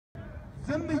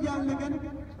ዝም እያልን ግን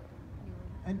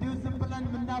እንዲሁ ዝም ብለን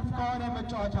ምናልፍ ከሆነ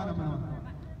መጫወቻ ነው የምንሆነው፣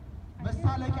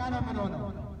 መሳለቂያ ነው የምንሆነው።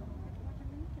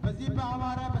 በዚህ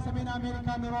በአማራ በሰሜን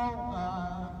አሜሪካ ኑሮ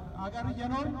አገር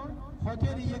እየኖር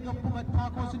ሆቴል እየገቡ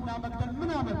መታኮስና መግደል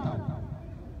ምን አመጣው?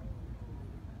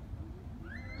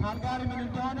 ካልጋሪ ምን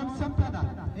እንደሆነም ሰምተናል።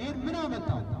 ይሄን ምን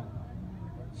አመጣው?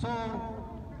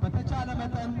 በተቻለ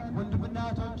መጠን ወንድምና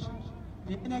እህቶች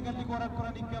ይህ ነገር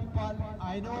ሊቆረቁረን ይገባል።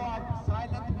 አይኖ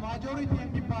ሳይለንት ማጆሪቲ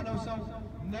የሚባለው ሰው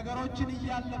ነገሮችን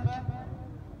እያለፈ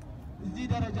እዚህ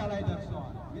ደረጃ ላይ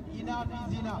ደርሰዋል። ግን ኢናፍ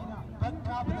ኢዚና በቃ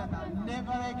ብለናል።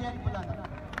 ኔቨር አጌን ብለናል።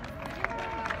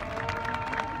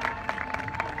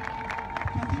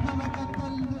 ከዚህ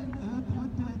በመቀጠል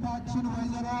እህታችን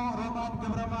ወይዘሮ ሮማን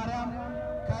ገብረማርያም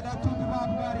ከዕለቱ ድባብ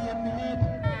ጋር የሚሄድ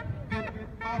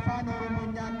አፋን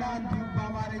ኦሮሞኛና እንዲሁም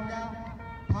በአማርኛ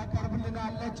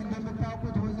ታቀርብልናለች።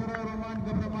 እንደምታውቁት ወይዘሮ ሮማን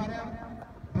ገብረማርያም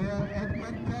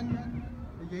በኤድመንተን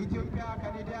የኢትዮጵያ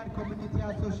ካናዲያን ኮሚኒቲ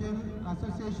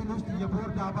አሶሲዬሽን ውስጥ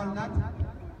የቦርድ አባል ናት።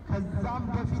 ከዛም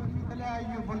በፊት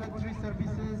የተለያዩ ቮለንተሪ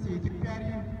ሰርቪስስ የኢትዮጵያ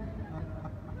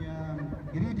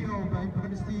ሬዲዮ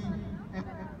በዩኒቨርሲቲ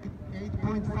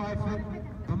 8.5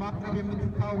 በማቅረብ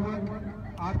የምትታወቅ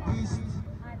አርቲስት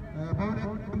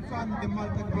በእውነት ድምጿን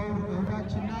የማልጠግበው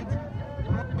እህታችን ናት።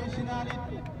 ፕሮፌሽናል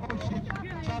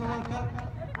ሶሻል ወርከር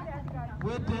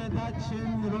ውድ እህታችን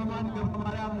ሮማን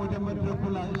ገብረማርያም ወደ መድረኩ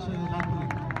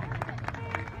ላኩልኝ።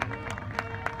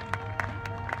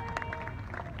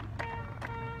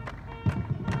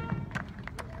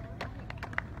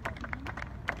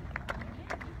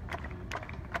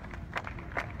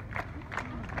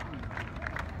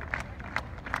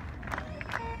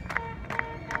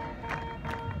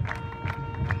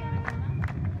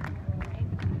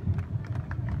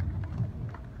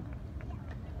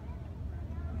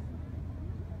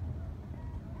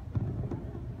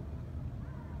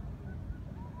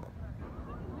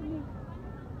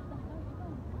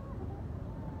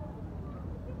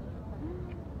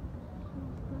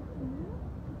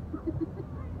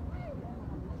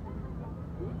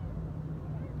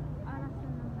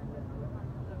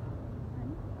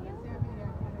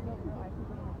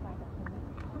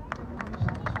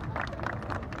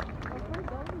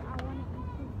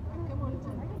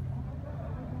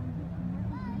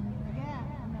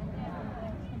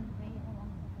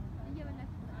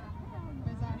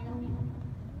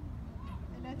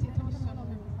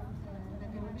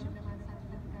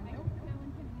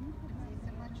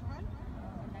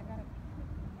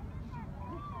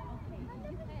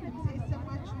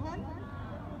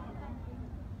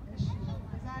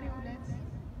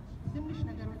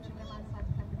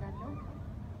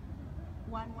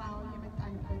 ዋናው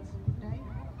የመጣንበት ጉዳይ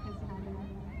ከዚህ ዓለም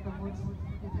በሞት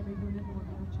የተለዩንን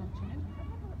ወገኖቻችንን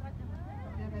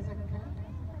ለመዘከር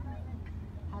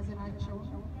ሐዘናቸውን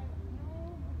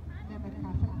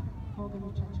ለመካፈል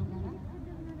ከወገኖቻቸው ጋር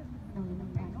ነው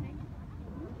የመጣነው።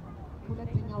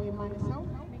 ሁለተኛው የማነሳው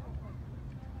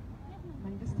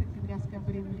መንግስት ሕግ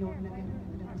እንዲያስከብር የሚለውን ነገር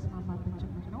እንደመስማማበት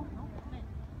ጭምር ነው።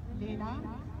 ሌላ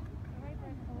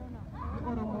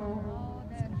የኦሮሞ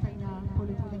ጽንፈኛ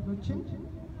ፖለቲከኞችን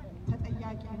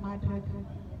ተጠያቂ ማድረግ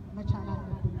መቻል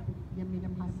አለብን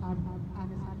የሚልም ሀሳብ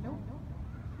አነሳለሁ።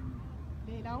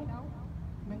 ሌላው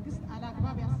መንግስት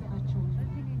አላግባብ ያሰራቸው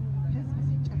ህዝብ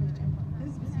ሲጨፈጨፍ፣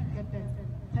 ህዝብ ሲገደል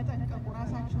ተጠንቀቁ፣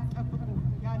 ራሳችሁን ጠብቁ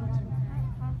ያሉትን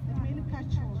እድሜ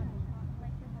ልካቸውን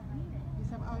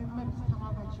የሰብአዊ መብት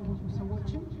ተሟጋች የሆኑ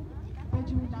ሰዎችም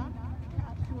በጅምላ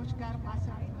ከአጥፊዎች ጋር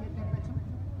ማሰር የለበትም።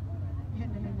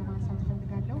 ይህንን ለማንሳት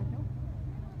እፈልጋለሁ።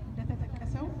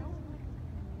 እንደተጠቀሰው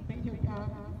በኢትዮጵያ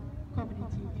ኮሚኒቲ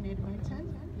ኢን ኤድመንተን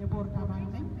የቦርድ አባል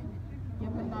ነኝ።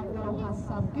 የምናገረው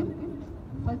ሀሳብ ግን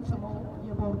ፈጽሞ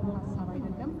የቦርዱ ሀሳብ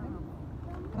አይደለም፣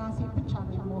 ራሴ ብቻ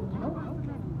ነው የምወክለው።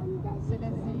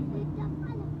 ስለዚህ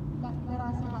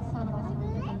ለራሴ ሀሳብ ራሴ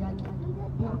ተጠያቂ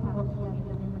ቦርዱ ወክዬ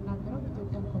አይደለም የምናገረው፣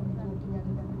 ኢትዮጵያ ኮሚኒቲ ወክዬ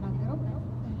አይደለም የምናገረው።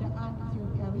 እንደ አንድ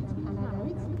ኢትዮጵያዊት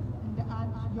ካናዳዊት፣ እንደ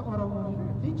አንድ የኦሮሞ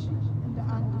ልጅ፣ እንደ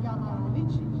አንድ የአማራ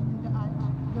ልጅ፣ እንደ አንድ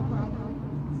የጉራጌ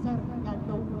ዘር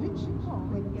ያለው ልጅ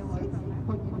ወይ ሴት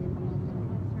ሆኜ ነው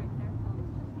የምናገረው።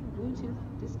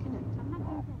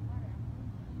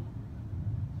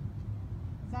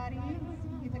 ዛሬ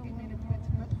የተገኘንበት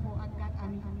መጥፎ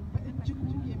አጋጣሚ በእጅጉ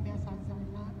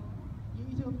የሚያሳዝንና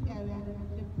የኢትዮጵያውያንን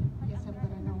ልብ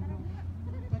የሰበረ ነው።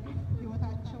 በግፍ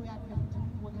ሕይወታቸው ያለፉትን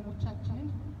ወገኖቻችንን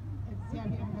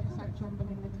እግዚአብሔር ነፍሳቸውን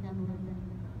በገነት ያኑርልን።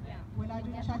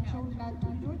 ወላጆቻቸውን ላጡ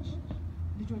ልጆች፣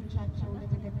 ልጆቻቸው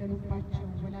ለተገደሉባቸው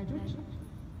ወላጆች፣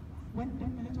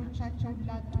 ወንድም እህቶቻቸውን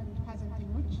ላጡ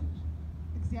ሐዘንተኞች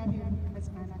እግዚአብሔር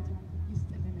መጽናናት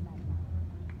ይስጥልን እላለሁ።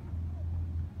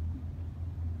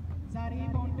 ዛሬ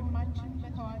በወንድማችን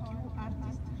በታዋቂው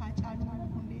አርቲስት ሃጫሉ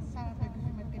ሁንዴሳ በግፍ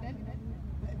መገደል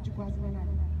በእጅጉ አዝነናል።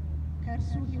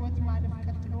 ከእርሱ ሕይወት ማለፍ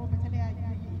ቀጥሎ በተለያዩ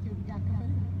የኢትዮጵያ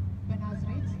ክፍል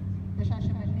በናዝሬት፣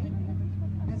 በሻሸመኔ፣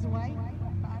 በዝዋይ፣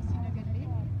 በአርሲ ነገሌ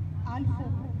አልፎ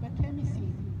በከሚሴ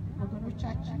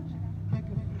ወገኖቻችን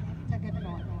በግፍ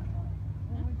ተገድለዋል።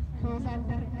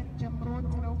 ከወዛደርነት ጀምሮ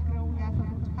ጥረው ግረው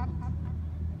ያፈሩት ሀብት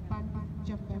በአንድ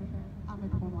ጀንበር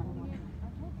አመድ ሆኗል።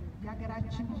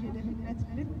 የሀገራችን የድህነት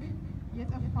ልክ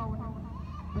የጠፋውን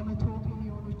በመቶ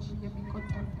ሚሊዮኖች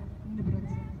የሚቆጠር ንብረት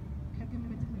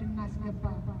ከግምት እንድናስገባ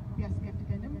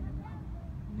ቢያስገድደንም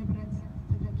ንብረት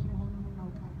ተተኪ መሆኑን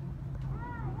እናውቃለን።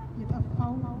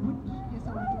 የጠፋው ውድ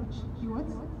የሰው ልጆች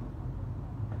ሕይወት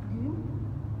ግን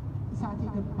እሳት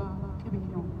የገባ ቅቤ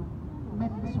ነው።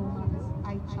 መልሶ ማፈስ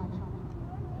አይቻልም።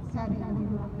 እግዚአብሔር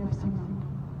ሁሉንም ነፍስ ይማር።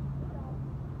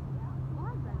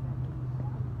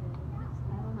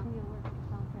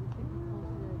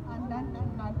 አንዳንድ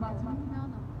ምናልባትም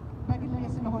በግሌ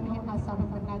ስለሆነ ይህን ሀሳብ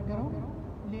የምናገረው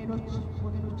ሌሎች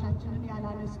ወገኖቻችንን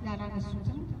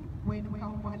ያላነሱትን ወይንም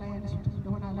ካሁን በኋላ ያነሱትን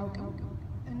እንደሆነ አላውቅም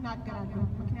እናገራለሁ።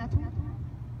 ምክንያቱም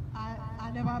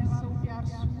አለባብሰው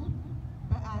ቢያርሱ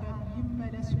በአረም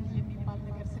ይመለሱ የሚባል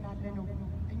ነገር ስላለ ነው።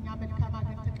 እኛ መልካም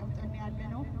ሀገር ተቀምጠን ያለ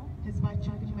ነው፣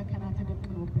 ህዝባችን ግን መከራ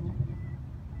ተደቅኖብናል።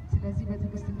 ስለዚህ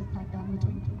በትዕግስት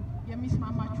እንድታዳምጡኝ፣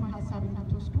 የሚስማማችሁን ሀሳብ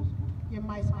እንድትወስዱ፣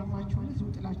 የማይስማማችሁን እዚሁ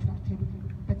ጥላችሁ እንድትሄዱ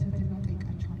በትህትና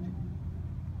ጠይቃችኋለሁ።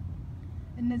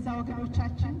 እነዛ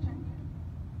ወገኖቻችን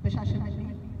በሻሸመኔ፣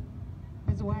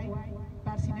 በዝዋይ፣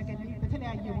 በአርሲ ነገሌ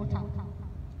በተለያየ ቦታ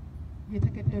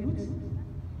የተገደሉት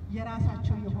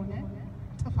የራሳቸው የሆነ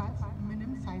ጥፋት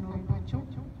ምንም ሳይኖርባቸው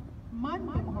ማን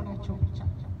በመሆናቸው ብቻ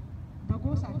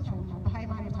በጎሳቸውና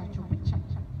በሃይማኖታቸው ብቻ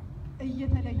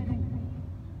እየተለዩ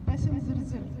በስም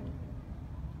ዝርዝር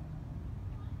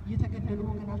የተገደሉ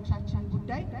ወገኖቻችን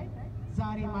ጉዳይ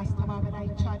ዛሬ ማስተባበል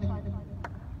አይቻልም።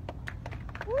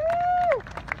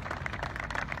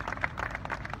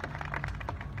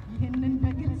 ይህንን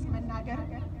በግልጽ መናገር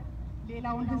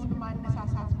ሌላውን ህዝብ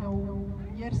ማነሳሳት ነው።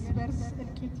 የእርስ በርስ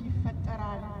እልቂት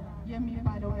ይፈጠራል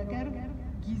የሚባለው ነገር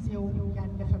ጊዜው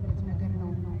ያለፈበት ነገር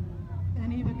ነው።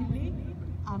 እኔ በግሌ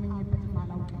አምኜበትም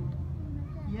አላውቅም።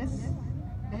 የስ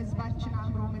ለህዝባችን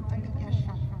አእምሮ መጠንቀቅ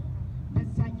ያሻል።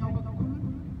 በዛኛው በኩል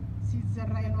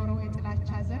ሲዘራ የኖረው የጥላቻ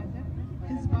ዘር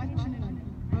ህዝባችንን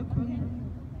በቁም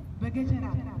በገጀራ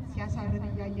ሲያሳርር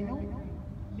እያየ ነው።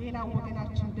 ሌላው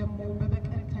ወገናችን ደግሞ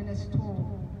በበቀል ተነስቶ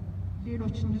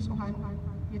ሌሎች ንጹሐን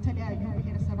የተለያዩ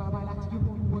ብሔረሰብ አባላት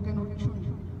የሆኑ ወገኖቹን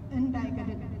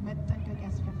እንዳይገድል መጠንቀቅ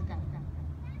ያስፈልጋል።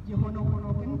 የሆነው ሆኖ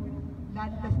ግን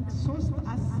ላለፉት 3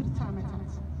 አስርት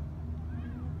ዓመታት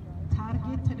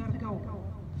ታርጌት ተደርገው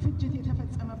ፍጅት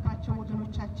የተፈጸመባቸው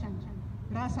ወገኖቻችን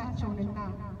ራሳቸውንና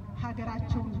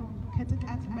ሀገራቸውን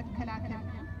ከጥቃት መከላከል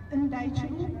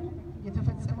እንዳይችሉ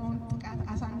የተፈጸመውን ጥቃት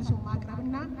አሳንሶ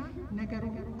ማቅረብና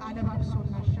ነገሩን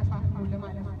አለባብሶና ሸፋፍኖ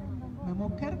ለማለፍ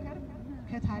መሞከር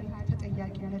ከታሪክ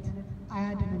ተጠያቂነት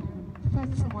አያድንም፣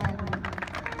 ፈጽሞ አያድንም።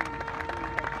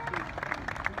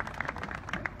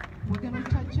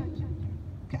 ወገኖቻችን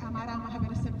ከአማራ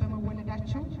ማህበረሰብ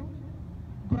በመወለዳቸው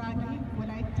ጉራጌ፣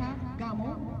 ወላይታ፣ ጋሞ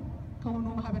ከሆኑ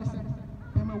ማህበረሰብ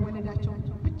በመወለዳቸው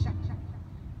ብቻ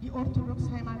የኦርቶዶክስ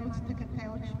ሃይማኖት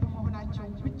ተከታዮች በመሆናቸው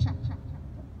ብቻ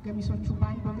ገሚሶቹ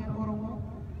በአንድ ወገን ኦሮሞ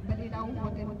በሌላው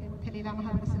ወገን ከሌላ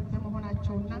ማህበረሰብ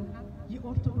በመሆናቸውና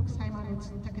የኦርቶዶክስ ሃይማኖት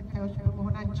ተከታዮች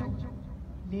በመሆናቸው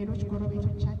ሌሎች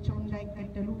ጎረቤቶቻቸው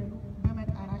እንዳይገደሉ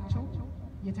በመጣራቸው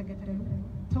የተገደሉ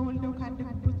ተወልደው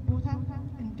ካደጉበት ቦታ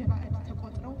እንደ ባዕድ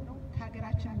ተቆጥረው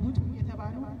ከሀገራችን ውጡ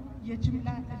የተባሉ የጅምላ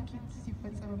እልቂት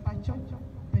ሲፈጸምባቸው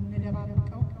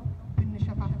ብንደባብቀው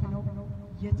ብንሸፋፍነው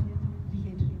የትም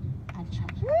ሊሄድ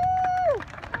አልቻለም።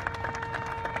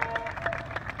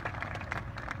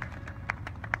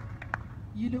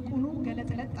 ይልቁኑ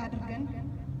ገለጥለጥ አድርገን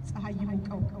ፀሐይ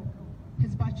ይሞቀው፣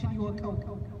 ህዝባችን ይወቀው።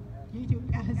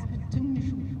 የኢትዮጵያ ህዝብ ትንሹ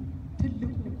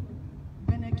ትልቁ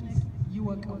በነቂስ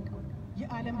ይወቀው፣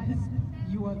 የዓለም ህዝብ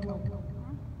ይወቀው።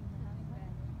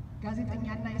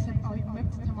 ጋዜጠኛና የሰብአዊ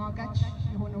መብት ተሟጋች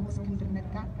የሆነው እስክንድር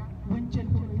ነጋ ወንጀል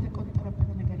ሆኖ የተቆጠረበት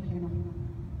ነገር ይሄ ነው።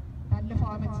 ባለፈው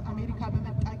ዓመት አሜሪካ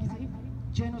በመጣ ጊዜ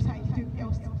ጄኖሳይድ ኢትዮጵያ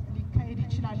ውስጥ ሊካሄድ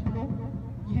ይችላል ብሎ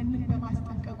ይህንን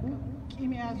በማስጠንቀቁ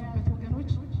ቂም የያዙበት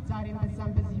ወገኖች ዛሬ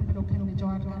በዛም በዚህም ብለው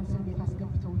ከነጃዋር እስር ቤት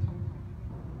አስገብተውታል።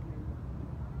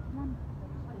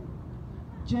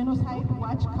 ጄኖሳይድ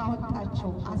ዋች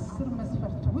ካወጣቸው 10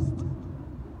 መስፈርት ውስጥ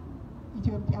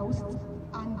ኢትዮጵያ ውስጥ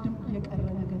አንድም የቀረ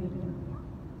ነገር የለም።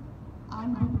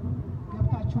 አንዱ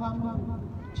ገብታችሁ አንብቡ፣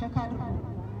 ቸክ አድርጉ።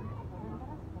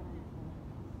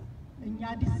 እኛ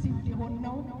ዲሲፕሊን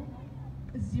የሆነው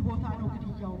እዚህ ቦታ ነው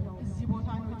ግድያው፣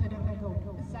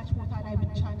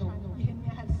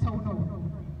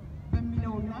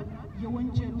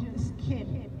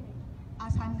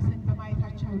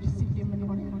 ነው ዲሲፕል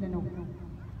የምንሆነው ያለነው።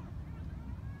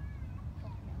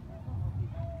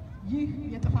 ይህ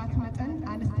የጥፋት መጠን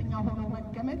አነስተኛ ሆኖ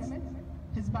መገመት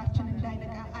ህዝባችን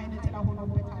እንዳይነቃ አይነ ጥላ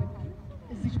ሆኖበታል።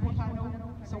 እዚች ቦታ ነው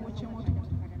ሰዎች የሞቱት፣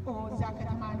 እዛ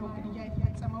ከተማ ነው ግድያ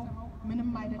የተፈጸመው፣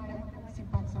 ምንም አይደለም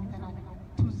ሲባል ሰምተናል።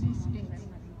 ቱ ዚስ ዴት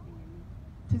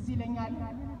ትዝ ይለኛል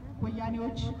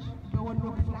ወያኔዎች በወሎ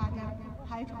ክፍለ ሀገር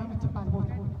ሀይቅ በምትባል ቦታ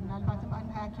ምናልባትም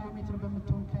 20 ኪሎ ሜትር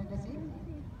በምትሆን ከደሴ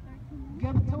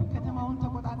ገብተው ከተማውን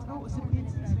ተቆጣጥረው እስር ቤት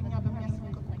እስረኛ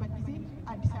በሚያስለቅቁበት ጊዜ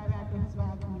አዲስ አበባ ያለው ህዝብ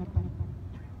አያውቅም ነበር።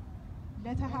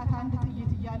 ለተሃት አንድ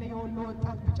ጥይት እያለ የወሎ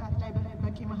ወጣት በጫት ላይ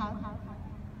በቂ መሃል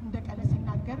እንደ ቀለ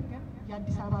ሲናገር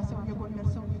የአዲስ አበባ ሰው፣ የጎንደር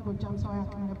ሰው፣ የጎጃም ሰው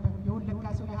አያውቅም ነበር። የወለጋ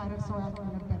ሰው፣ የሀረር ሰው አያውቅም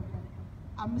ነበር።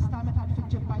 5 ዓመት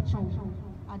አልፈጀባቸው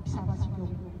አዲስ አበባ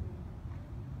ሲገቡ።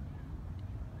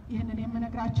 ይህንን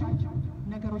የምነግራቸው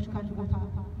ነገሮች ካሉ ቦታ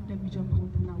እንደሚጀምሩ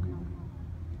እንድናውቅ ነው።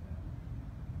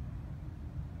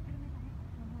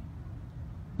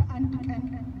 በአንድ ቀን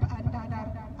በአንድ አዳር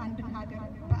አንድን ሀገር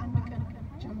በአንድ ቀን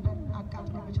ጀንበር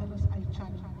አቃጥሎ መጨረስ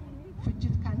አይቻልም።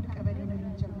 ፍጅት ከአንድ ቀበሌ ነው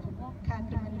የሚጀምረው፣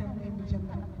 ከአንድ መንደር ነው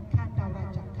የሚጀምረው፣ ከአንድ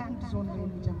አውራጃ ከአንድ ዞን ነው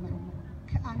የሚጀምረው፣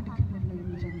 ከአንድ ክልል ነው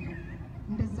የሚጀምረው።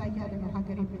 እንደዛ እያለ ነው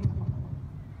ሀገር የሚጠፋው።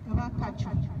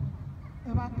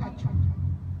 እባካችሁ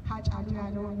ሀጫሉ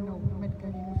ያለውን ነው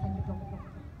መድገም የሚፈልገው።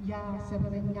 ያ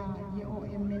ሰበበኛ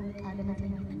የኦኤምኤን ቃለ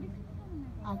መጠይቅ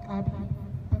አቅራቢ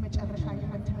በመጨረሻ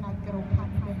የምትናገረው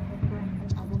ካለ ብሎ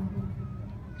ሀጫሉ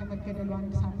ከመገደሉ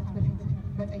 1 ሳምንት በፊት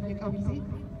በጠየቀው ጊዜ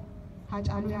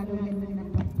ሀጫሉ ያለው ይህንን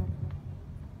ነበር።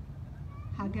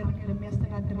 ሀገር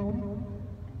ለሚያስተዳድረውም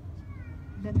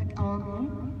ለተቃዋሚውም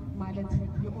ማለት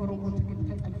የኦሮሞ ትግል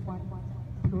ተጠልፏል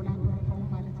ብሎ ላደረገው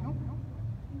ማለት ነው።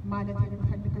 ማለት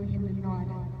የምፈልገው ይህንን ነው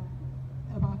አለ።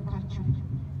 እባካችሁ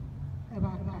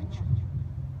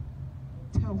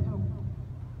ተው።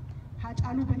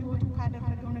 ሀጫሉ በሕይወቱ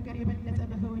ካደረገው ነገር የበለጠ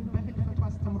በህልፈቱ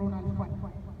አስተምሮን አልፏል።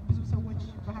 ብዙ ሰዎች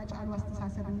በሀጫሉ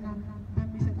አስተሳሰብና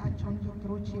በሚሰጣቸው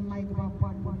ንግግሮች የማይግባቡ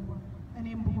አሉ።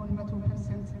 እኔም ብሆን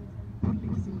 100% ሁል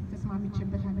ጊዜ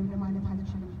ተስማምቼበታለሁ ለማለት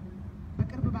አልችልም።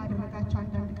 በቅርብ ባደረጋቸው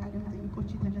አንዳንድ ቃለ መጠይቆች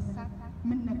የተነሳ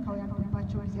ምን ነካው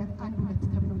ያልኩባቸው ጊዜያት 1-2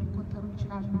 ተብለው ሊቆጠሩ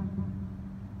ይችላሉ።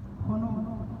 ሆኖም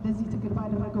ለዚህ ትግል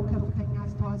ባደረገው ከፍተኛ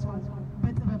አስተዋጽኦ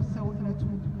በጥበብ ሰውነቱ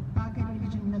በአገሬ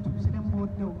ልጅነቱ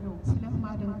ስለምወደው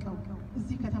ስለማደንቀው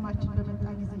እዚህ ከተማችን በመጣ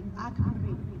ጊዜ አክብሬ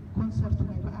ኮንሰርቱ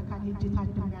ላይ በአካል ሄጄ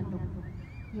ታድሜያለሁ።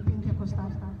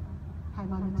 የፔንቴኮስታል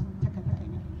ሃይማኖት ተከታይ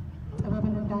ነኝ።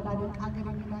 ጥበብን እንዳላደንቅ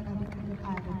አገሬን እንዳላደንቅ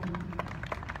አያደርገኝም።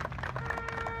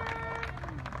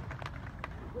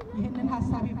 ይህንን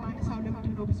ሀሳብ የማነሳው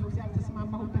ለምንድን ነው? ብዙ ጊዜ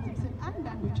አልተስማማሁበትም ስል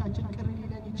አንዳንዶቻችን ቅር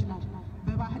ሊለን ይችላል።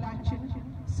 በባህላችን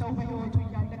ሰው በሕይወቱ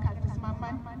እያለ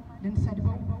ካልተስማማን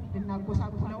ልንሰድበው፣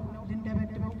 ልናጎሳቁለው፣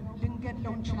 ልንደበድበው፣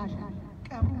 ልንገድለው እንችላለን።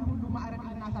 ቀብሩን ሁሉ ማዕረግ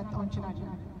ልናሳጣው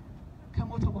እንችላለን።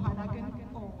 ከሞተ በኋላ ግን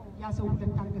ያ ሰው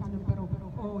 2 አንገት ነበረው፣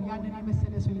 ያንን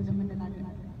የመሰለ ሰው የለም እንላለን።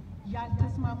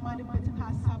 ያልተስማማንበትን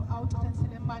ሀሳብ አውጥተን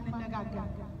ስለማንነጋገር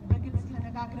በግልጽ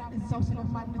ተነጋግረን እዛው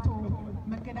ስለማንተው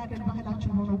መገዳደል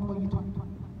ባህላችን ሆኖ ቆይቷል።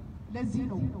 ለዚህ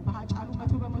ነው በሀጫሉ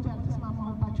 100%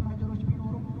 ያልተስማማሁባቸው ነገሮች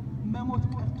ቢኖሩም መሞት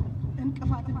ቀርቶ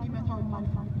እንቅፋት እንዲመታው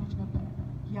የማልፈልግ ልጅ ነበር።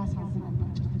 ያሳዝናል።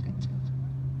 ባጭር ተቀጭ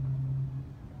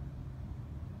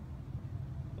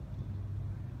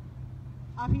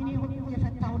አፌን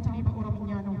የፈታሁት እኔ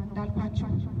በኦሮምኛ ነው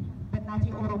እንዳልኳቸው። በእናቴ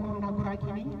ኦሮሞና ጉራጌ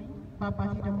ነኝ፣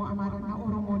 በአባቴ ደግሞ አማራና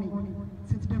ኦሮሞ ነኝ።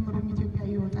 ስትደምሩኝ ኢትዮጵያዊ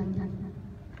ይወጣኛል።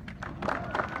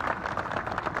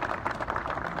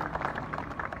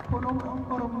 ሆኖም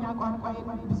ኦሮምኛ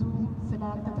ቋንቋዬን ብዙ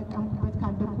ስላልተጠቀምኩበት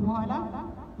ካደግኩ በኋላ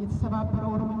የተሰባበረ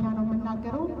ኦሮምኛ ነው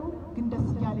የምናገረው፣ ግን ደስ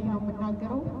እያለኝ ነው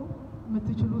የምናገረው።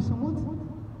 የምትችሉ ስሙት፣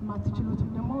 የማትችሉትም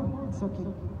ደግሞ ኦኬ።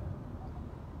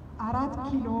 4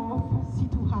 ኪሎ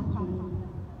ሲቱሃ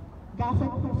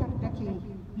ጋፈት ፈርደኬ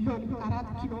ሎል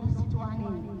 4 ኪሎ ሲቱዋኔ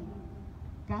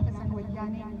ጋፈሰን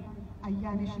ወያኔ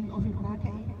አያነሽ ኦፊራከ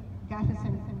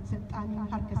ጋፈሰን ስልጣኔ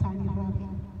ሀርከሳኒ ራቤ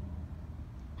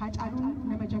ሀጫሉን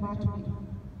ለመጀባቱ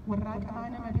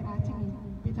ወራቀማነ መብራቲን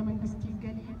ቤተ መንግስት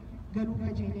ይገሊ ገሉ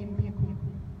ከጄሌን ቤኩ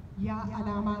ያ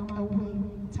አላማ ቀዌ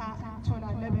ቶላ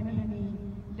ለበኔኒ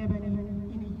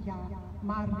ኢንያ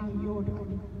ማሪ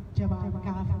ዮዶኒ ጀባ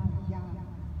ጋፍያ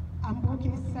አምቦ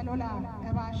ኬሰ ሎላ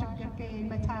እባ ሸገርገ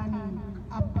መታኒ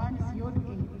አባንስ ዮድኤ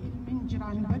ኢልሚን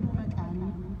ጅራን በዱ መቃኒ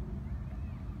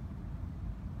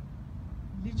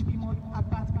ልጅ ቢሞት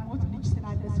አባት ቢሞት ልጅ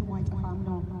ስላለ ስሙ አይጠፋም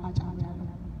ነው ሀጫሉ ያለው።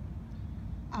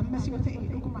 አመሲዮተ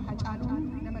ኤዱኩማ ሀጫሉን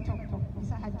ለመተኮ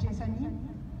ኢሳ ሀጄሰኒ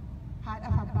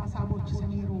ሀደፍ አባ ሳቦች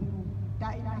ሰኒሩ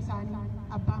ዳኢማ ሳኒ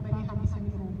አባ መሌ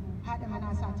ሀሚሰኒሩ ሀደ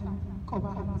መናሳትን ቆባ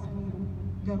ሀሚሰኒሩ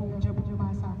ገሩ ጀቡ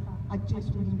ማሳ አጄሱ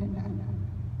እንደንዳን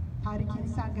ታሪክን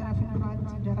ሳገራ ፍንዱራት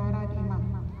ደራራ ዲማ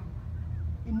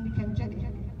inni kan jedhe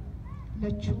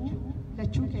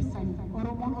lachuu keessan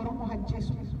oromoo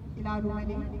hajjeesu ilaalu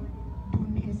malee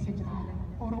duunni eessa jira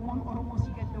oromoo si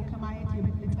gaddaw kamaayet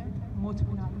የበለጠ ሞት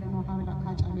ምናምን ነው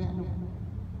ካጫሉ ያለው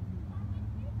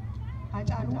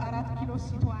አጫሉ 4 ኪሎ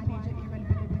ሲቷኔ ጀዴ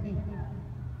በልበለብኔ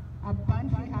አባን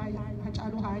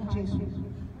አጫሉ ሀጀሱ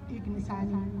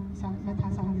ኢግኒሳኒ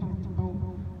መታሳኒ ረትበው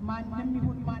ማንንም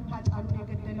ይሁን ማን አጫሉ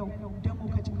የገደለው ደሙ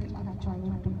ከጭንቅላታቸው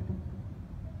አይወርድም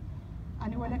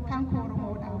أنا ولكان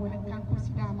كورونا ولكان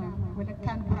كوسيداما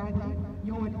ولكان برادي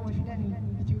يولد فيدني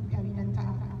إثيوبيا بينتا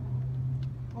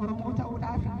أورومو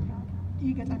تأودافي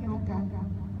إيجا تنوكا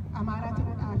أمارا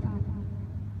تأودافي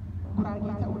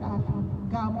برادي تأودافي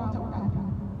غامو تأودافي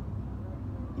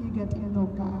إيجا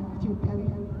تنوكا إثيوبيا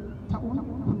تأون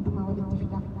هندما ولد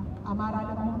فيدا أمارا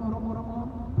لمون أورومو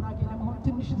برادي لمون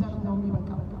تنش زر نومي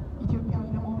بكا إثيوبيا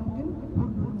لمون جن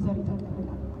هندون زري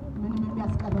تكبلا من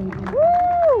بياسكارو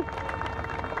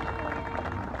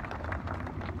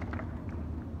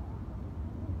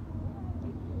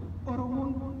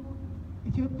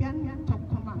ኢትዮጵያን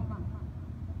ተኩማ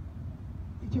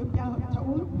ኢትዮጵያ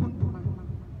ተኡን ሁንዱማ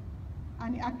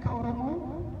አኒ አካ ኦሮሞ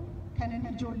ከነን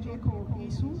ጆሌኮ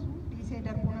ኢሱ ኢሴ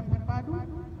ደርቡ ነበር ባዱ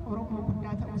ኦሮሞ ጉዳ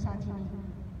ተውሳቲ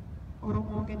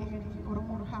ኦሮሞ ገኔ ኦሮሞ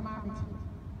ሐማምት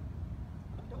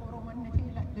ለኦሮሞነቴ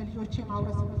ለልጆቼ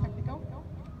ማውረስ የምፈልገው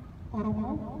ኦሮሞ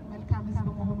መልካም ህዝብ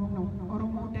መሆኑን ነው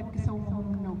ኦሮሞ ደግ ሰው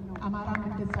መሆኑን ነው አማራም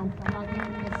እንደዛው ጉራጌም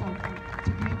እንደዛው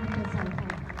ትግሬም እንደዛው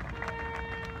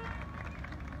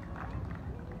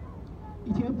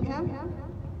ኢትዮጵያ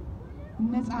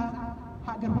ነፃ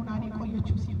ሀገር ሆናን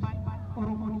የቆየችው ሲባል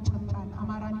ኦሮሞን ይጨምራል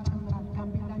አማራን ይጨምራል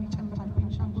ጋምቤላን ይጨምራል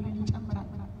ቤንሻንጉልን ይጨምራል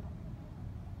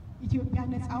ኢትዮጵያ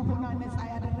ነፃ ሆና ነፃ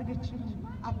ያደረገች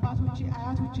አባቶቼ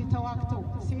አያቶቼ ተዋግተው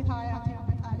ሴት አያቴ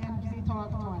በጣሊያን ጊዜ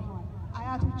ተዋግተዋል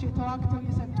አያቶቼ ተዋግተው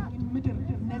የሰጡኝ ምድር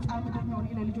ነፃ ምድር ነው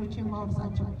ለልጆቼ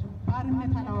ማወርሳቸው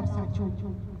ባርነት አላወርሳቸው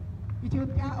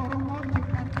ኢትዮጵያ ኦሮሞ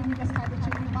ኢትዮጵያ ከሚደስታለች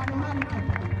የሚባለውን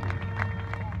አልቀበልም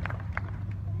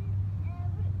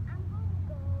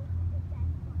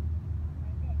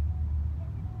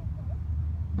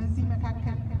በዚህ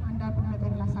መካከል አንዳንዱ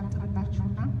ነገር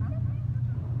ላሳጥርላችሁና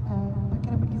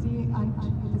በቅርብ ጊዜ አንድ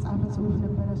የተጻፈ ጽሑፍ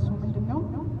ነበረ እሱ ምንድነው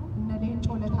እነ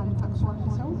ሌንጮ ለታን ጠቅሶ አንድ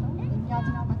ሰው እኛ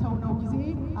በተውነው ጊዜ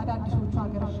አዳዲሶቹ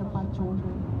ሀገር አሸባቸው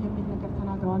የሚል ነገር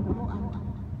ተናግረዋል ብሎ አንድ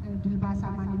ድልባሳ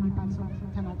ማን የሚባል ሰው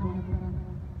ተናግረው ነበረ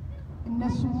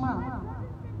እነሱማ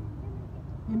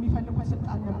የሚፈልጉት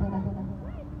ስልጣን ነበረ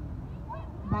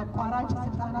በአቋራጭ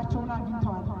ስልጣናቸውን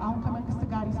አግኝተዋል አሁን ከመንግስት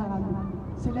ጋር ይሰራሉ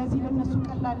ስለዚህ ለነሱ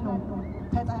ቀላል ነው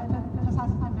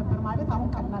ተሳስተን ነበር ማለት አሁን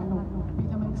ቀላል ነው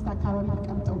ቤተ መንግስት አካባቢ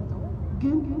ተቀምጠው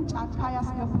ግን ጫካ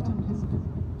ያስገቡትን ህዝብ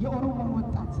የኦሮሞ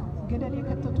ወጣት ገደል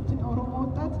የከተቱትን ኦሮሞ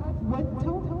ወጣት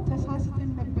ወጥተው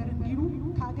ተሳስተን ነበር እንዲሉ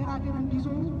ከሀገር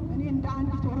እንዲዞሩ እኔ እንደ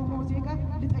አንዲት ኦሮሞ ዜጋ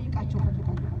ልጠይቃቸው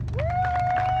ፈልጋለሁ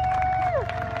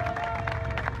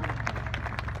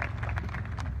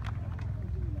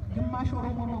ግማሽ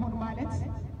ኦሮሞ መሆን ማለት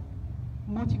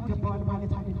ሞት ይገባዋል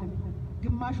ማለት አይደለም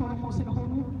ግማሽ ኦሮሞ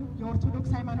ስለሆኑ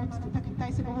የኦርቶዶክስ ሃይማኖት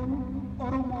ተከታይ ስለሆኑ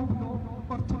ኦሮሞ ብሎ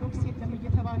ኦርቶዶክስ የለም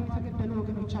እየተባሉ የተገደሉ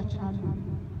ወገኖቻችን አሉ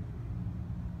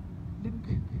ልክ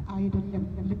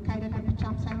አይደለም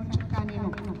ብቻም ሳይሆን ጭካኔ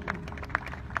ነው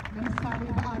ለምሳሌ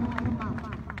በዓሉ ግርማ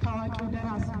ታዋቂው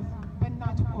ደራሲ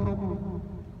በእናቱ ኦሮሞ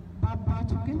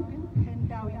በአባቱ ግን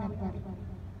ህንዳዊ ነበር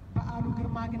በዓሉ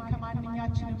ግርማ ግን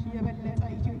ከማንኛችንም የበለጠ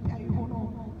ኢትዮጵያዊ ሆኖ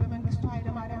በመንግስቱ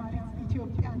ኃይለማርያም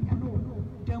ኢትዮጵያን ብሎ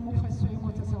ደሙ ፈሶ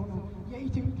የሞተ ሰው ነው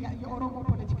የኢትዮጵያ የኦሮሞ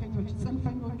ፖለቲከኞች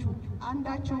ጽንፈኞቹ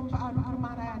አንዳቸውም በዓሉ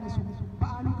ግርማን አያነሱ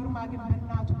በዓሉ ግርማ ግን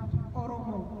በእናቱ ኦሮሞ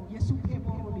የሱጴ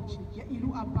ቦሮ ልጅ የኢሉ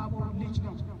አባቦር ልጅ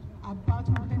ነው አባቱ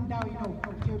ህንዳዊ ነው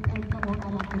ኢትዮጵያዊ ከመሆን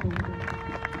አላገደው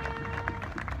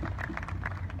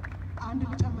አንድ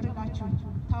ልጨምርላችሁ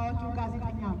ታዋቂው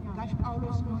ጋዜጠኛ ጋሽ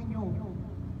ጳውሎስ ኖኞ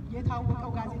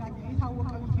የታወቀው ጋዜጠኛ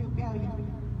የታወቀው ኢትዮጵያዊ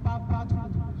በአባቱ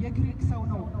የግሪክ ሰው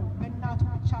ነው በእናቱ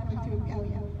ብቻ ነው ኢትዮጵያዊ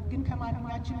ግን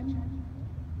ከማንኛችንም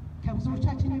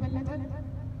ከብዙዎቻችን የበለጠ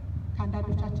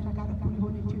ከአንዳንዶቻችን ጋር እኩል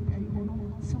የሆነ ኢትዮጵያዊ ሆኖ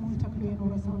ስሙን ተክሎ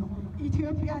የኖረ ሰው ነው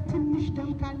ኢትዮጵያ ትንሽ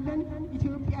ደም ካለን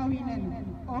ኢትዮጵያዊ ነን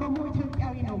ኦሮሞ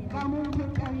ኢትዮጵያዊ ነው ጋሞ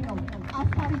ኢትዮጵያዊ ነው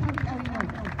አፋር ኢትዮጵያዊ ነው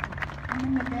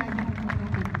የምንለያየው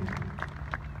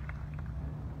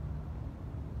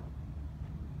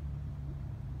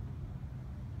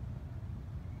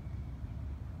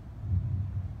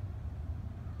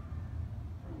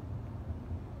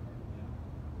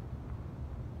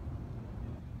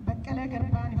በቀለ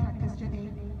ገርባን ፈከስ ጀዴ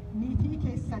ኒቲ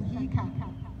ኬሰን ሂካ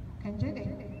ከንጀዴ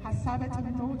ሐሳበ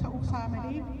ጥምኖ ተኡሳ መሌ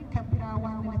ከብራ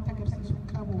ዋንነት ተገርሲሱ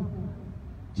ቀቡ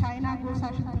ቻይና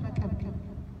ጎሳሽን ተመቀብቀብ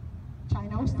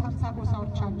ቻይና ውስጥ 50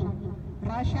 ጎሳዎች አሉ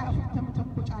ራሽያ አፍተም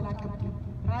ተቆጭ አላቀብቀብ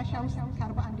ራሽያ ውስጥ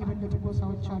ከ41 የበለጡ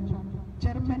ጎሳዎች አሉ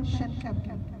ጀርመን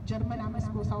ሸንቀብቀብ ጀርመን 5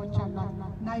 ጎሳዎች አሉ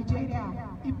ናይጄሪያ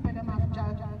ኢበለማፍ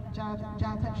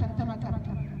ጃተ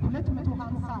ሸንተመቀብቀብ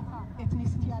 250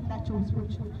 ኤትኒሲቲ ያላቸው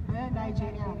ህዝቦች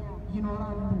በናይጄሪያ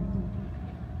ይኖራሉ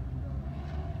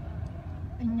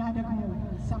እኛ ደግሞ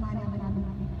 80 ምናምን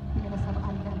ብሔረሰብ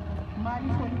አለን ማሊ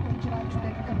ፎሊክ እንጅራችሁ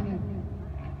ለቅርኔ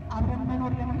አብረን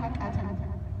መኖር ለምን አቃተን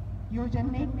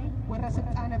የወጀኔ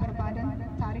ወረስልጣነ በርባደን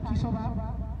ታሪክ ይሶባ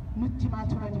ኑቲ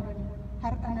ማቱረን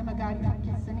ሀርጠነ መጋሪ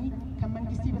ፈኪስኒ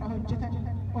ከመንግስቲ ብራ ሆጀተን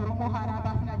ኦሮሞ ሀራ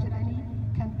ባፍና ጀለኒ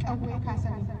ከንቀዌ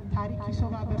ካሰኒ ታሪክ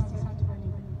ይሶባ በርሲሳ ቱረኒ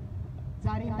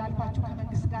ዛሬ እንዳልኳችሁ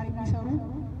ከመንግስት ጋር የሚሰሩ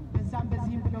በዛም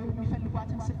በዚህም ብለው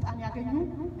የሚፈልጓትን ስልጣን ያገኙ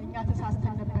እኛ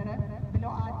ተሳስተን ነበረ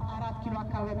ብለው 4 ኪሎ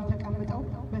አካባቢ ተቀምጠው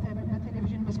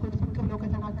በቴሌቪዥን መስኮት ብቅ ብለው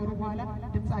ከተናገሩ በኋላ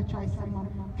ድምጻቸው አይሰማም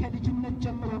ከልጅነት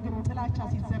ጀምሮ ግን ጥላቻ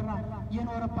ሲዘራ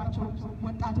የኖረባቸው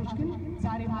ወጣቶች ግን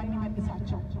ዛሬ ማን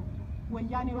ይመልሳቸው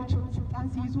ወያኔዎች ስልጣን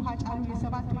ሲይዙ ሀጫሉ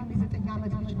የ7 ወይም የ9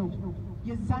 ዓመት ልጅ ነው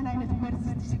የዛን አይነት መርዝ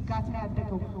ሲጋት ነው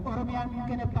ያደገው ኦሮሚያን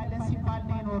እንገነባለን ሲባል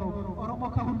ነው የኖረው ኦሮሞ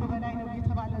ከሁሉ በላይ ነው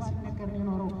እየተባለ ሲነገር ነው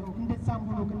የኖረው እንደዛም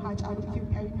ሆኖ ግን ሀጫሉ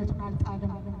ኢትዮጵያዊነቱን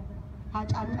አልጣለም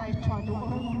ሀጫሉን አይቼዋለሁ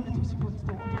ኦሮሞነቱ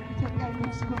ሲጎትተው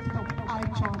ኢትዮጵያዊነቱ ሲጎትተው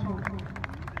አይቼዋለሁ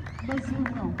ለዚህም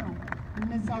ነው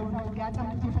እነዛው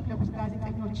ሊያጠምዱት የፈለጉት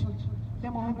ጋዜጠኞች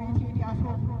ለመሆኑ የቴዲ አፍሮ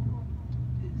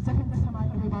ዘፈን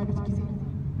ትሰማለህ ባሉት ጊዜ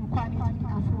እንኳን የቴዲ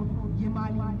አፍሮ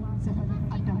የማሊ ዘፈን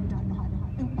አዳምጣለሁ አለ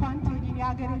እንኳን ቴዲ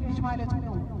የሀገሬ ልጅ ማለቱ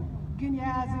ነው ግን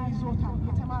የያዘ ይዞታ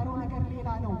የተማረው ነገር ሌላ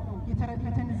ነው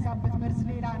የተነዛበት መርዝ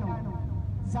ሌላ ነው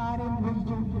ዛሬም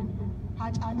ወልጆልን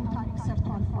ሀጫሉ ታሪክ ሰርቶ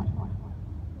አልፏል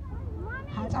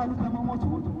ሀጫሉ በመሞቱ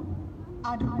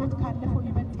አድርጎት ካለፈው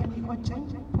ይበልጥ የሚቆጨኝ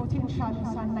ፖቴንሻል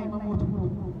ሳናይ መሞቱ ነው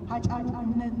ሀጫሉ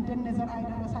እንደነዘር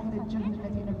አይደረስ አይነት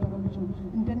ጀግንነት የነበረው ልጅ ነው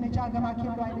እንደነ ጃገማ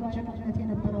ኬሎ አይነት ጀግንነት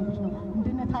የነበረው ልጅ ነው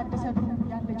እንደነ ታደሰ ብሩ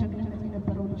ያለ ጀግንነት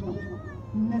የነበረው ልጅ ነው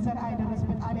እነዘር አይደረስ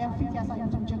በጣሊያን ፊት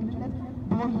ያሳዩትን ጀግንነት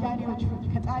በወያኔዎች ፊት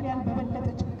ከጣሊያን በበለጠ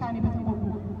ጭካኔ በተሞሉ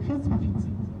ህዝብ ፊት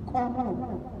ቆሞ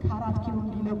ከ4 ኪሎ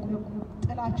እንዲለቁ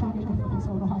ጥላቸውን የገፈፈ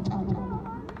ሰው ነው ሀጫሉ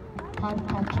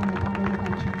ታሪካቸው ነው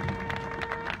ታሪካቸው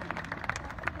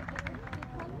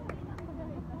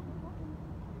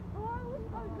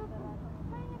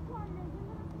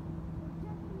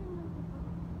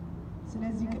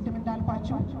ስለዚህ ቅድም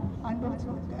እንዳልኳቸው አንድ ወቅት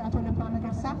አቶ ለማ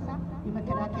መገርሳ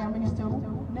የመከላከያ ሚኒስትሩ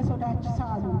ነሶዳች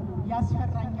ሳሉ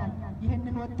ያስፈራኛል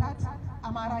ይህንን ወጣት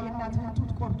አማራ የእናትህን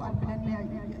ጡት ቆርጧል ብለን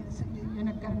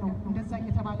የነገር ነው እንደዛ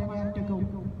እየተባለ ነው ያደገው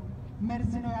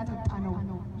መርዝ ነው ያጠጣ ነው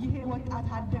ይሄ ወጣት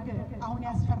አደገ አሁን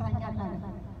ያስፈራኛል አለ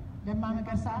ለማ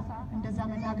መገርሳ እንደዛ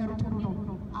መናገሩ ጥሩ ነው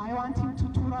I want him to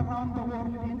tour around the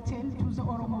world and tell to the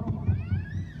Oromo people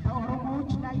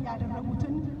በኦሮሞዎች ላይ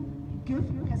ያደረጉትን ግፍ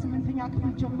ከ8ኛ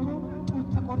ክፍል ጀምሮ ጡት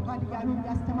ተቆርጧል ያሉ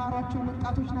ያስተማሯቸው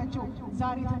ወጣቶች ናቸው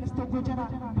ዛሬ ተነስተው ጎጀራ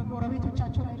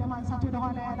በጎረቤቶቻቸው ላይ ለማንሳት ወደ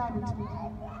ኋላ ያላሉት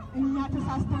እኛ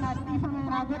ተሳስተናል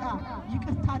ይፈመና ጎዳ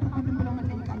ይቅርታ አድርጉልን ብለው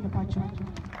መጠየቅ አለባቸው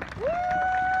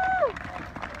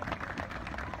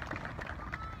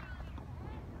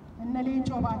እነ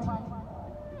ሌንጮ ባቲ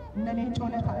እነ ሌንጮ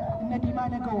ለታ እነ ዲማ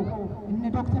ነገው እነ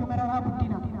ዶክተር መረራ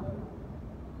ጉዲና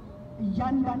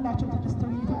እያንዳንዳቸው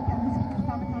ተነስተው የኢትዮጵያ ሕዝብ ይቅርታ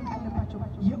መጠየቅ አለባቸው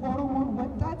የኦሮሞን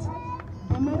ወጣት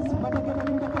በመርዝ ወደ ገደል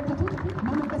እንደከተቱት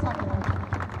መመለስ አለባቸው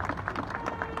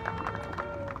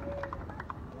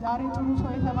ዛሬ ጥሩ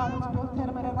ሰው የተባሉት ዶክተር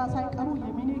መረራ ሳይቀሩ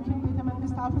የሚኒሊክን ቤተ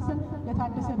መንግስት አፍርሰን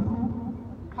ለታደሰ ብሩ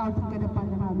ሐውልት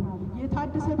እንገነባለን አሉ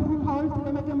የታደሰ ብሩን ሐውልት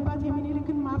ለመገንባት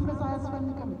የሚኒሊክን ማፍረስ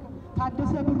አያስፈልግም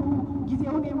ታደሰ ብሩ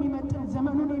ጊዜውን የሚመጥን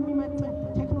ዘመኑን የሚመጥን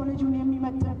ቴክኖሎጂውን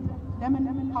የሚመጥን ለምን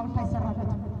ሐውልት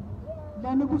አይሰራለትም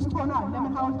ለንጉስ ጦና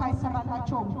ለምን ሐውልት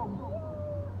አይሰራላቸውም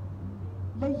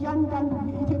ለእያንዳንዱ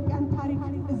የኢትዮጵያን ታሪክ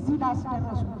እዚህ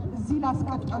ላስደረሱ እዚህ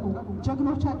ላስቀጠሉ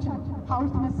ጀግኖቻችን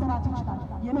ሐውልት መሰራት ይችላል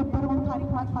የነበረውን ታሪክ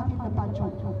ማጥፋት የለባቸው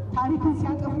ታሪክን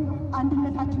ሲያጠፉ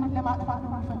አንድነታችንን ለማጥፋት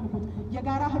ነው የሚፈልጉት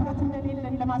የጋራ ህብረት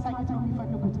እንደሌለን ለማሳየት ነው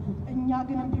የሚፈልጉት እኛ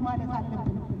ግን እንቢ ማለት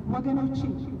አለብን ወገኖቼ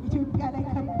ኢትዮጵያ ላይ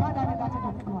ከባድ አደጋ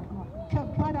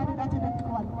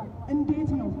ተደቅኗል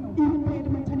እንዴት ነው ይህን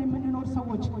በኤድመንተን የምንኖር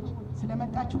ሰዎች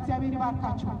ስለመጣችሁ እግዚአብሔር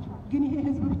ይባርካችሁ ግን ይሄ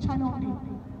ህዝብ ብቻ ነው እንዴ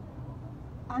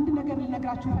አንድ ነገር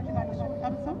ልነግራችሁ ፈልጋለሁ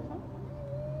ሰው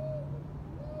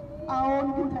አሁን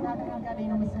ግን ተናገር ያለኝ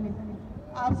ነው መሰለኝ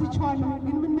አብዝቻለሁ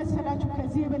ግን ምን መሰላችሁ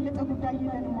ከዚህ የበለጠ ጉዳይ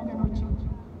የለንም ወገኖቼ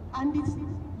አንዲት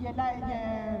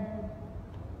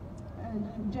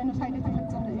genocide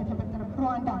የተፈጠረ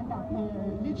ሩዋንዳ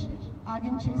ልጅ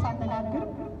አግኝቼ ሳነጋግር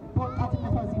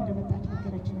በወጣትነቷ እዚህ እንደመጣች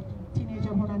ነገረችኝ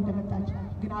ቲኔጀር ሆና እንደመጣች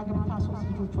ግን አግብታ 3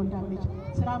 ልጆች ወልዳለች።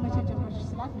 ስራ መቼ ጀመርሽ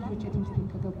ስላት ልጆች የትምህርት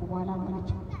ቤት ከገቡ በኋላ አለች።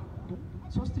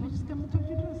 3 ልጅ እስከምትወልጂ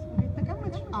ድረስ ቤት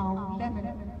ተቀመጥሽ? አዎ። ለምን?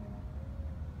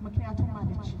 ምክንያቱም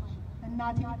አለች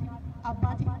እናቴ፣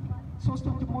 አባቴ፣ 3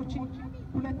 ወንድሞቼ፣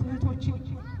 2 እህቶቼ፣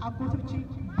 አጎቶቼ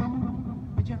በሙሉ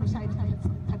በጄኖሳይድ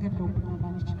ተገድለውብኛል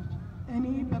አለች። እኔ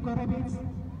በጎረቤት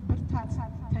ብርታት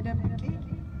ተደብቄ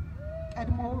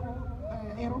ቀድሞ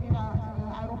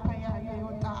አውሮፓ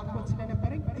የወጣ አጎት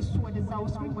ስለነበረኝ እሱ ወደዛ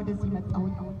ወስዶኝ ወደዚህ መጣሁ።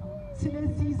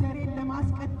 ስለዚህ ዘሬን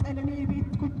ለማስቀጠል እኔ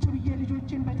ቤት ቁጭ ብዬ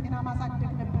ልጆቼን በጤና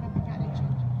ማሳደግ ነበረብኝ አለች።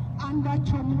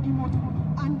 አንዳቸውም እንዲሞቱ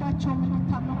አንዳቸውም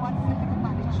እንዲታመሙ አልፈልግም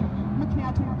አለች።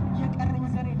 ምክንያቱም የቀረኝ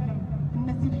ዘር የለም፣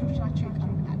 እነዚህ ልጆች ናቸው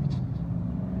የቀሩኝ አለች።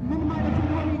 ምን ማለት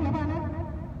እንደሆነ ይገባናል።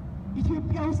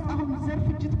 ኢትዮጵያ ውስጥ አሁን ዘር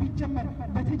ፍጅት ቢጀመር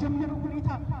በተጀመረው ሁኔታ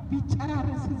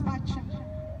ቢጨራረስ ህዝባችን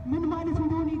ምን ማለት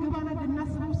እንደሆነ ይገባናል።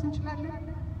 ልናስበውስ እንችላለን።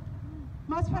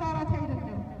 ማስፈራራት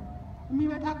አይደለም።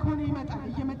 የሚመጣ ከሆነ ይመጣል።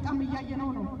 እየመጣም እያየነው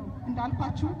ነው።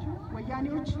 እንዳልኳችሁ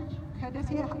ወያኔዎች ከደሴ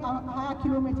 20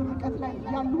 ኪሎ ሜትር ርቀት ላይ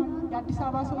ያሉ የአዲስ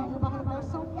አበባ ሰው የባህር ዳር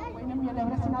ሰው ወይንም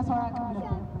የደብረ ሲና ሰው ያውቅም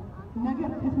ነበር።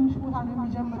 ነገር ከትንሽ ቦታ ነው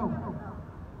የሚጀምረው።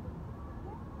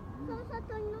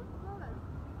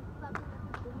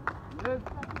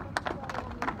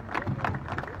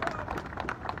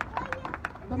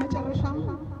 በመጨረሻም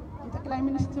የጠቅላይ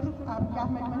ሚኒስትር አብይ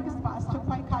አህመድ መንግስት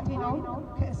በአስቸኳይ ካቴናውን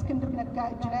ከእስክንድር ነጋ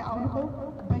እጅ ላይ አውልቆ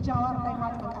በጃዋር ላይ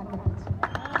ማጥበቅ አለበት።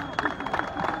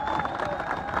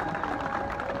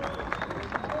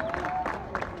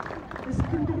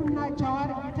 እስክንድርና ጃዋር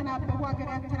የተናበቡ ሀገር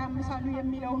ያተራምሳሉ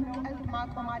የሚለውን ቀልድ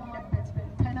ማቆም አለበት።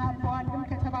 ተናበዋልም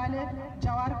ከተባለ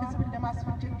ጃዋር ህዝብን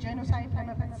ለማስፈጀት ጄኖሳይድ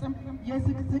ለመፈጸም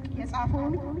የዝቅዝቅ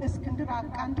የጻፈውን እስክንድር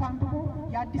አቃንቶ አንብቦ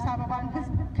የአዲስ አበባን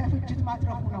ህዝብ ከፍጅት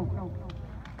ማትረፉ ነው።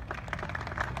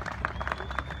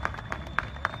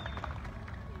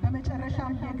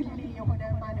 በመጨረሻም የግሌ የሆነ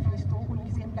ማኒፌስቶ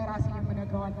ሁልጊዜም ለራሴ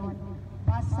የምነግረዋለሁ።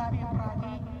 በሀሳቤ ጉራጌ፣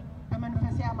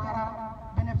 በመንፈሴ አማራ፣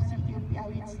 በነፍሴ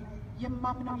ኢትዮጵያዊት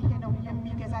የማምነው ይሄ ነው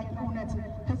የሚገዛኝ እውነት።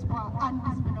 ህዝቧ አንድ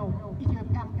ህዝብ ነው፣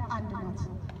 ኢትዮጵያም አንድ ናት።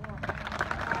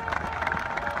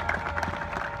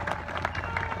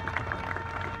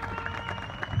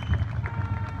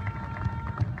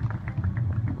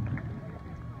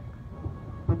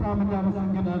 በጣም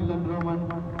እናመሰግናለን ሮማን።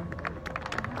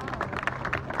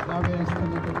 እግዚአብሔር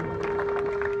ይስጥልን።